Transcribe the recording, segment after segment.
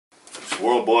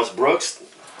World Boss Brooks.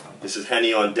 This is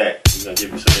Henny on deck. We're going to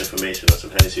give you some information on some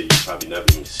Hennessy you've probably never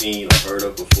even seen or heard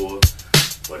of before.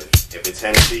 But if it's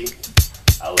Hennessy,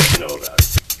 I'll let you know about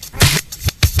it.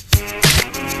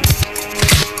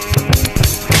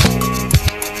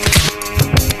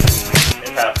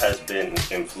 Hip hop has been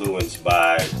influenced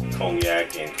by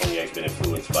cognac, and cognac's been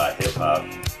influenced by hip hop.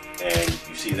 And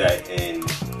you see that in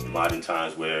modern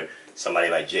times where somebody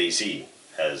like Jay-Z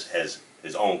has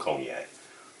his own cognac,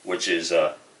 which is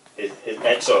his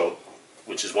XO,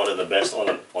 which is one of the best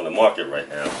on the market right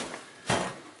now.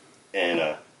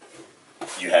 And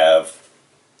you have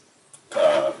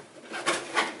a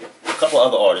couple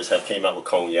other artists have came out with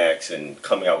cognacs and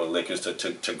coming out with liquors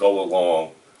to go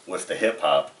along with the hip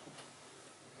hop.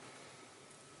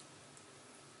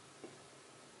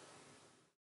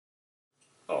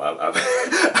 Oh,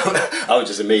 I was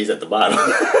just amazed at the bottle.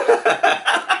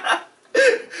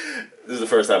 This is the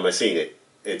first time I've seen it.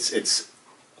 It's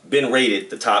been rated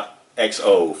the top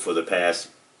XO for the past,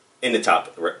 in the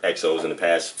top XOs in the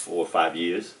past 4 or 5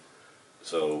 years.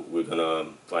 So we're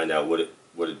gonna find out what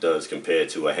it does compared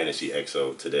to a Hennessy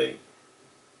XO today.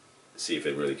 See if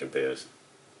it really compares.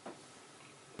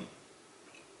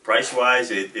 Price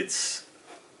wise, it's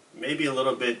maybe a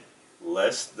little bit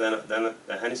less than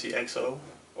a Hennessy XO,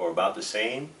 or about the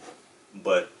same,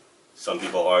 but some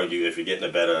people argue if you're getting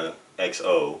a better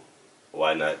XO,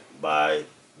 why not buy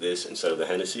this instead of the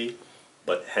Hennessy?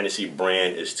 But Hennessy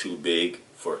brand is too big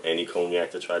for any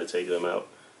cognac to try to take them out.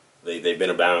 They've been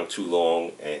around too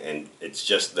long, and it's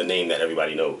just the name that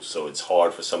everybody knows, so it's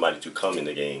hard for somebody to come in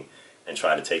the game and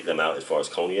try to take them out as far as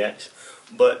cognacs.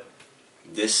 But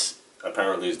this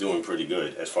apparently is doing pretty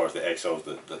good as far as the XOs.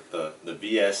 The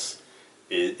VS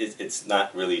it's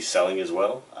not really selling as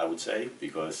well, I would say,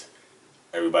 because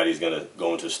everybody's gonna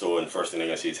go into a store and the first thing they're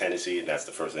gonna see is Hennessy, and that's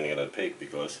the first thing they're gonna pick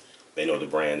because they know the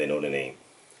brand, they know the name.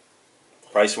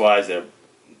 Price wise, they're,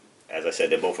 as I said,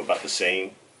 they're both about the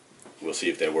same. We'll see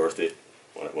if they're worth it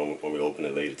when we open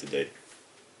it later today.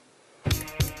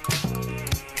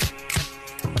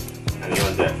 And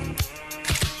on deck.